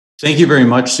Thank you very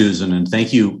much, Susan, and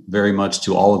thank you very much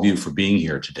to all of you for being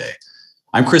here today.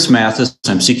 I'm Chris Mathis.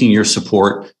 I'm seeking your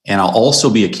support, and I'll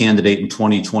also be a candidate in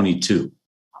 2022.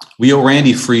 We owe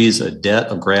Randy Freeze a debt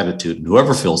of gratitude, and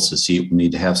whoever fills the seat will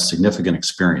need to have significant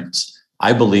experience.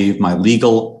 I believe my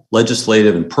legal,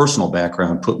 legislative, and personal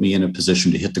background put me in a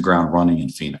position to hit the ground running in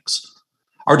Phoenix.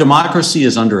 Our democracy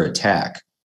is under attack.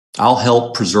 I'll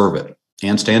help preserve it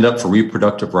and stand up for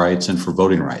reproductive rights and for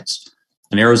voting rights.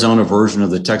 An Arizona version of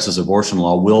the Texas abortion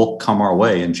law will come our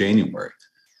way in January.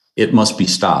 It must be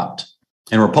stopped.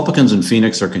 And Republicans in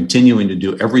Phoenix are continuing to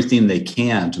do everything they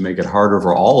can to make it harder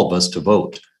for all of us to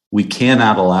vote. We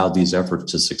cannot allow these efforts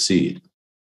to succeed.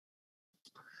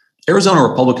 Arizona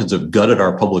Republicans have gutted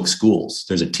our public schools.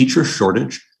 There's a teacher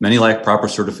shortage. Many lack proper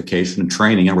certification and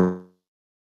training, and we're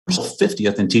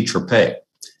 50th in teacher pay.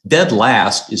 Dead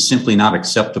last is simply not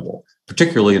acceptable,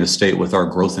 particularly in a state with our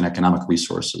growth and economic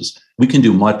resources. We can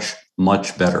do much,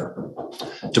 much better.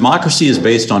 Democracy is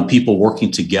based on people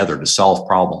working together to solve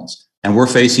problems, and we're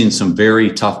facing some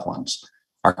very tough ones.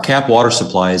 Our capped water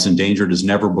supply is endangered as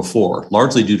never before,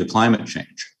 largely due to climate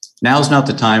change. Now is not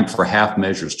the time for half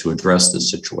measures to address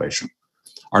this situation.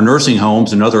 Our nursing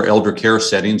homes and other elder care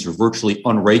settings are virtually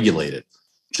unregulated,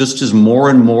 just as more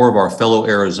and more of our fellow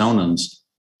Arizonans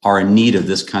are in need of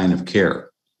this kind of care.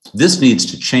 This needs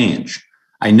to change.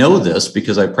 I know this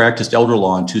because I practiced elder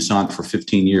law in Tucson for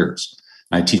 15 years.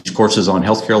 I teach courses on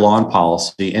healthcare law and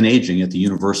policy and aging at the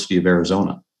University of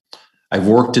Arizona. I've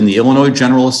worked in the Illinois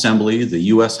General Assembly, the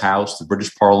U.S. House, the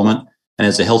British Parliament, and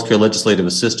as a healthcare legislative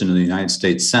assistant in the United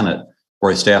States Senate,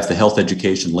 where I staffed the Health,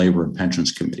 Education, Labor, and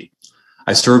Pensions Committee.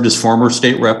 I served as former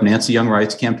state rep Nancy Young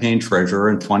Wright's campaign treasurer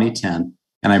in 2010,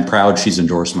 and I'm proud she's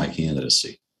endorsed my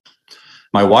candidacy.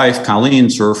 My wife, Colleen,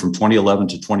 served from 2011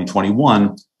 to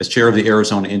 2021 as chair of the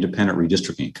Arizona Independent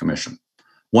Redistricting Commission.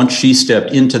 Once she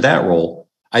stepped into that role,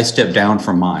 I stepped down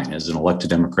from mine as an elected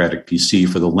Democratic PC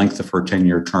for the length of her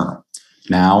 10-year term.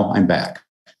 Now I'm back.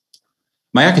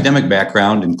 My academic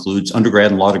background includes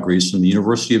undergrad and law degrees from the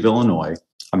University of Illinois,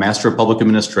 a Master of Public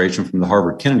Administration from the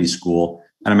Harvard Kennedy School,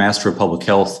 and a Master of Public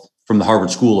Health from the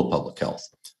Harvard School of Public Health.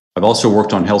 I've also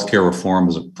worked on healthcare reform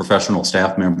as a professional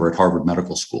staff member at Harvard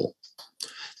Medical School.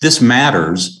 This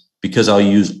matters because I'll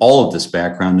use all of this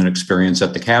background and experience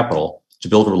at the Capitol to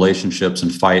build relationships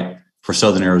and fight for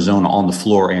Southern Arizona on the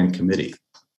floor and committee.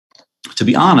 To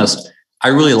be honest, I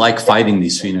really like fighting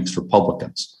these Phoenix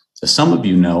Republicans. As some of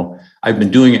you know, I've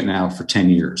been doing it now for 10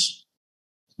 years.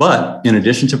 But in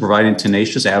addition to providing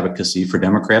tenacious advocacy for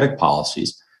democratic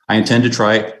policies, I intend to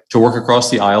try to work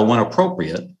across the aisle when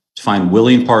appropriate to find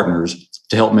willing partners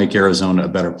to help make Arizona a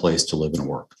better place to live and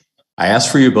work. I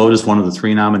ask for your vote as one of the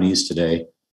 3 nominees today.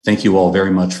 Thank you all very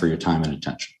much for your time and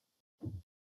attention.